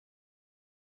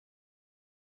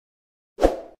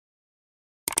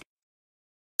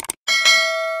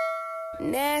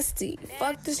Nasty.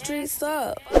 Fuck the streets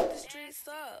up. Marco,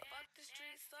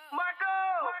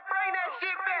 bring that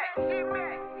shit back.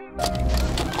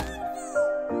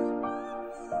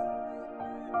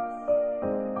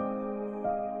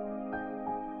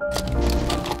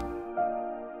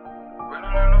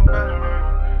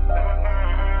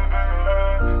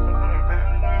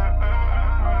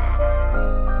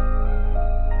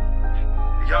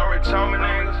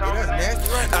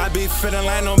 I be feeling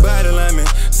like nobody like me.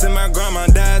 See my grandma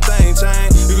died, thing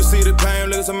change. You can see the pain,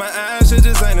 look in my eyes, shit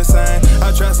just ain't the same.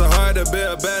 I try so hard to be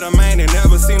a better man. They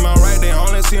never see my right, they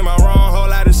only see my wrong. Whole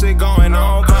lot of shit going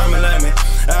on, coming like me.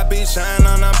 I be shining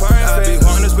on that perfect. I be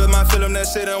wanting to spill my film, that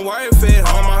shit ain't worth it.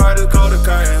 On my heart is cold as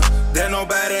curtain. There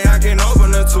nobody I can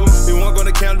open it to. You won't go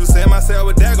to camp to say myself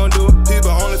what that gon' do.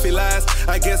 People only feel lies.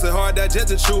 I guess it's hard that just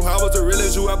the truth. I was the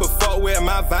realest you ever fuck with.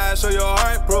 My vibe show your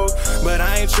heart proof. But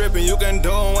I ain't tripping, you can do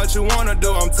what you wanna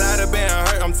do. I'm tired of being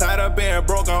hurt, I'm tired of being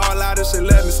broken. All lot of shit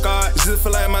left me scarred. Just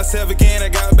feel like myself again, I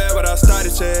got bad but I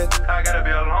started shit. I gotta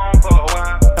be alone for a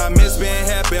while. I miss being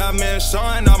happy, I miss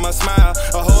showing off my smile.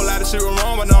 A whole lot of shit was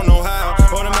wrong but don't know how.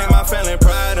 Wanna make my family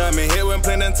proud of me. Here when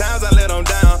plenty of times I let them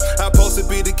down. I supposed to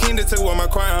be the king that took away my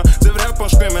crown. Zip it up, I'm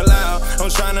screaming loud. I'm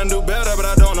trying to do better but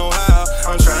I don't know how.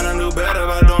 I'm trying to do better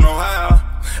but I don't know how.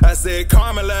 I said,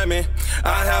 come and let me.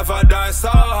 I have a dark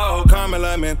soul, come and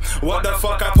let me. What the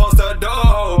fuck I supposed to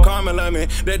do? Come and let me.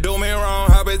 They do me wrong,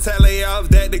 I be telling you off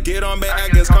that to get on back. I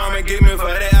guess come and get me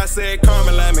for that. I said, come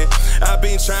and let me. I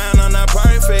been trying on that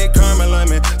perfect, come and let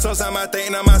me. Sometimes I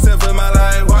think to myself, is my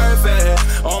life worth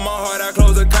it? On my heart, I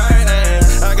close the curtain.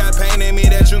 I got pain in me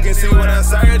that you can see when I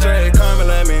surgery. Come and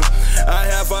let me. I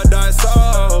have a dark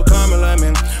soul, come and let me.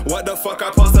 What the fuck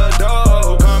I supposed to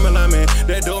do? Come and let me.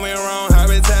 They do me wrong, I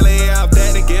be telling you off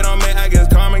that to get on me. I guess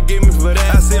karma get me for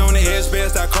that. I sit on the edge,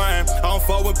 bed, start crying. I don't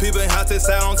fuck with people in house, they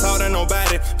say I don't talk to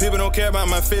nobody. People don't care about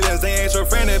my feelings, they ain't your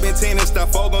friend, they been teenage. Stop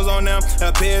focus on them.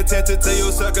 I pay attention to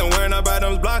you, suckin', worrying about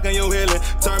them blocking your healing.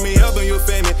 Turn me up and you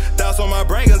feel me. Thoughts on my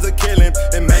brain is a killing.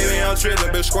 And maybe I'm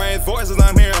tripping, but strange voices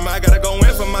I'm hearing. I gotta go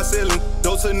in for my ceiling.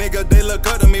 Those two niggas, they look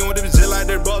up to me when they just like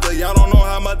their brother. Y'all don't know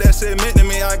how much that shit meant to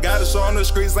me. I gotta show on the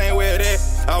streets, ain't where it at.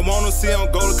 I wanna see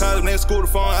them go to college, next school the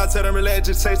phone. I tell them relax,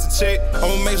 just chase the check.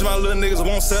 I'ma make sure my little niggas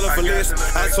won't settle for less.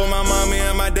 I told my mommy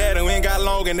and my dad and we ain't got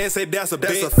long and they say that's a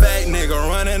fat nigga.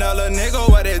 Running all a nigga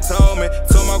what they told me.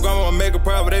 Told my grandma make a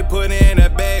profit, they put it in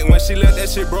that bag. When she left that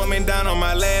shit broke me down on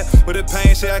my lap. With the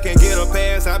pain shit I can get her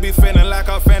past. I be feeling like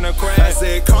I'm finna crash. I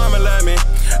said come and let me.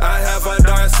 I have a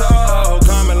dark soul,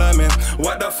 come and let me.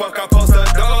 What the fuck I supposed to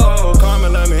do? Come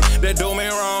and let me. They do me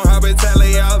wrong, I be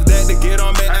telling you off that to get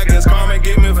on back. I guess karma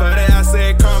get me for that. I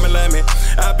said come and let me.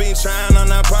 I been trying on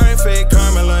that perfect,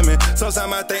 come and let me.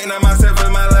 Sometimes I think to myself, is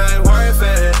my life worth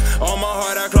it? On my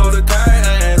heart I close the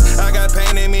curtains. I got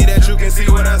pain in me that you can see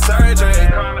when I surgery.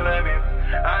 Come and let me.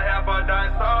 I have a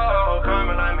dark soul, come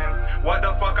and let me. What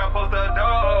the fuck I supposed to do?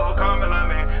 Come and let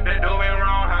me. They do me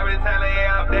wrong, I been telling you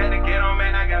off that to get on me.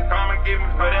 I guess karma get me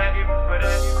for that, get me for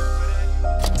that.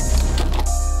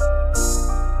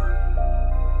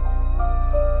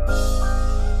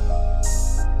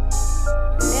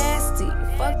 Nasty.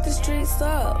 Fuck the streets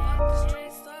up.